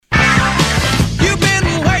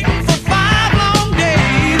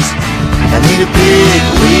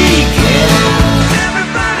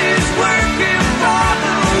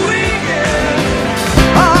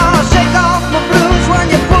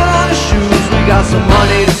got some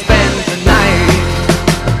money to spend tonight.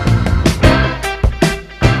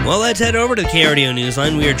 Well, let's head over to the KRDO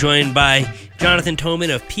Newsline. We are joined by Jonathan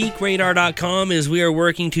Toman of PeakRadar.com as we are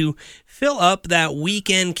working to fill up that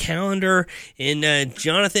weekend calendar. And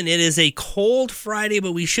Jonathan, it is a cold Friday,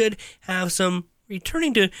 but we should have some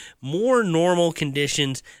returning to more normal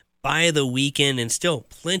conditions by the weekend, and still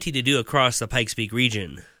plenty to do across the Pikes Peak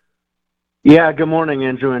region. Yeah, good morning,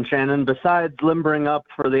 Andrew and Shannon. Besides limbering up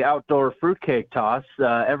for the outdoor fruitcake toss,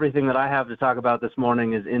 everything that I have to talk about this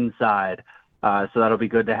morning is inside. So that'll be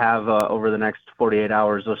good to have over the next 48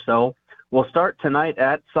 hours or so. We'll start tonight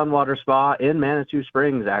at Sunwater Spa in Manitou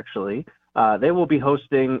Springs, actually. They will be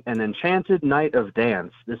hosting an Enchanted Night of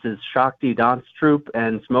Dance. This is Shakti Dance Troupe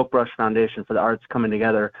and Smokebrush Foundation for the Arts coming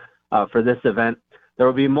together for this event. There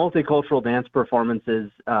will be multicultural dance performances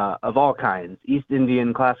of all kinds: East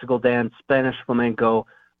Indian classical dance, Spanish flamenco,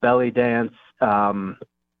 belly dance,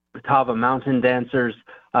 Tava mountain dancers.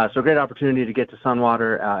 So great opportunity to get to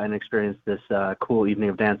Sunwater and experience this cool evening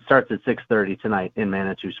of dance. Starts at 6:30 tonight in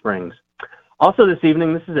Manitou Springs. Also this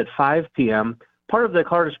evening, this is at 5 p.m., part of the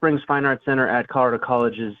Colorado Springs Fine Arts Center at Colorado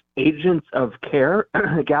College's Agents of Care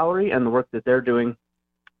gallery and the work that they're doing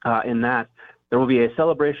in that. There will be a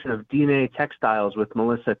celebration of DNA textiles with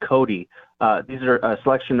Melissa Cody. These are a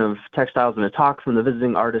selection of textiles and a talk from the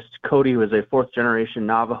visiting artist Cody, who is a fourth-generation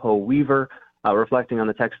Navajo weaver, reflecting on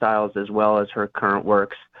the textiles as well as her current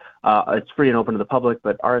works. It's free and open to the public,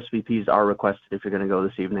 but RSVPs are requested if you're going to go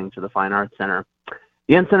this evening to the Fine Arts Center.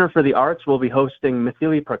 The Yen Center for the Arts will be hosting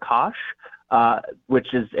Mithili Prakash,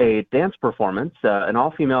 which is a dance performance, an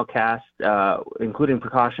all-female cast, including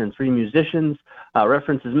Prakash and 3 musicians,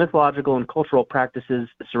 references mythological and cultural practices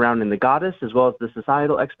surrounding the goddess, as well as the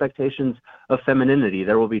societal expectations of femininity.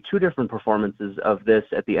 There will be 2 different performances of this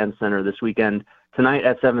at the Yen Center this weekend, tonight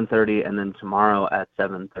at 7:30 and then tomorrow at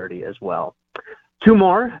 7:30 as well. 2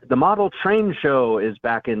 more. The Model Train Show is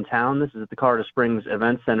back in town. This is at the Colorado Springs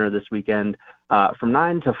Event Center this weekend from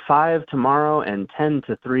 9 to 5 tomorrow and 10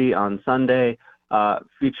 to 3 on Sunday,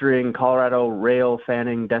 featuring Colorado rail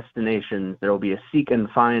fanning destinations. There will be a seek and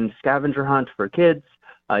find scavenger hunt for kids.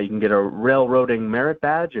 You can get a railroading merit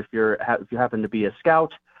badge if you happen to be a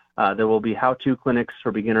scout. There will be how-to clinics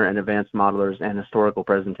for beginner and advanced modelers and historical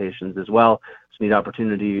presentations as well. It's a neat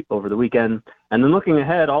opportunity over the weekend. And then looking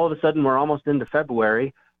ahead, all of a sudden we're almost into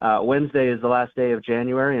February. Wednesday is the last day of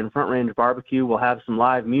January, and Front Range Barbecue will have some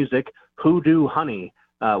live music. Hoodoo Honey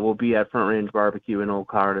will be at Front Range Barbecue in Old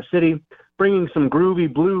Colorado City, bringing some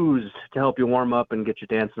groovy blues to help you warm up and get you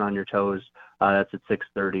dancing on your toes. That's at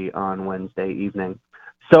 6:30 on Wednesday evening.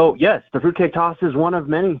 So, yes, the fruitcake toss is one of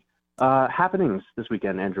many happenings this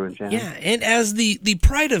weekend, Andrew and Shannon. Yeah, and as the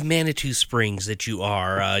pride of Manitou Springs that you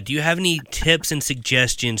are, do you have any tips and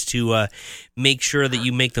suggestions to make sure that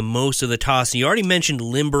you make the most of the toss? You already mentioned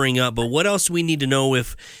limbering up, but what else do we need to know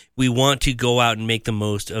if we want to go out and make the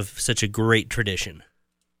most of such a great tradition?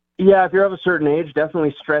 Yeah, if you're of a certain age,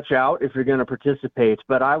 definitely stretch out if you're going to participate,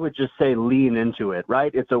 but I would just say lean into it,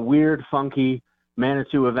 right? It's a weird, funky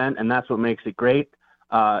Manitou event, and that's what makes it great.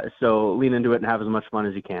 So lean into it and have as much fun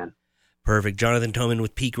as you can. Perfect. Jonathan Toman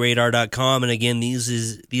with PeakRadar.com. And again, these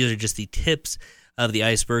are just the tips of the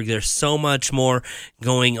iceberg. There's so much more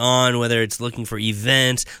going on, whether it's looking for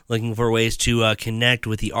events, looking for ways to connect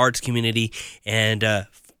with the arts community, and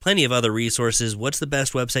plenty of other resources. What's the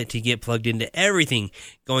best website to get plugged into everything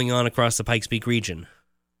going on across the Pikes Peak region?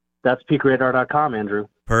 That's PeakRadar.com, Andrew.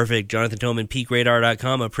 Perfect. Jonathan Toman,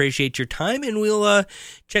 PeakRadar.com. Appreciate your time, and we'll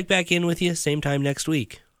check back in with you same time next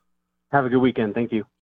week. Have a good weekend. Thank you.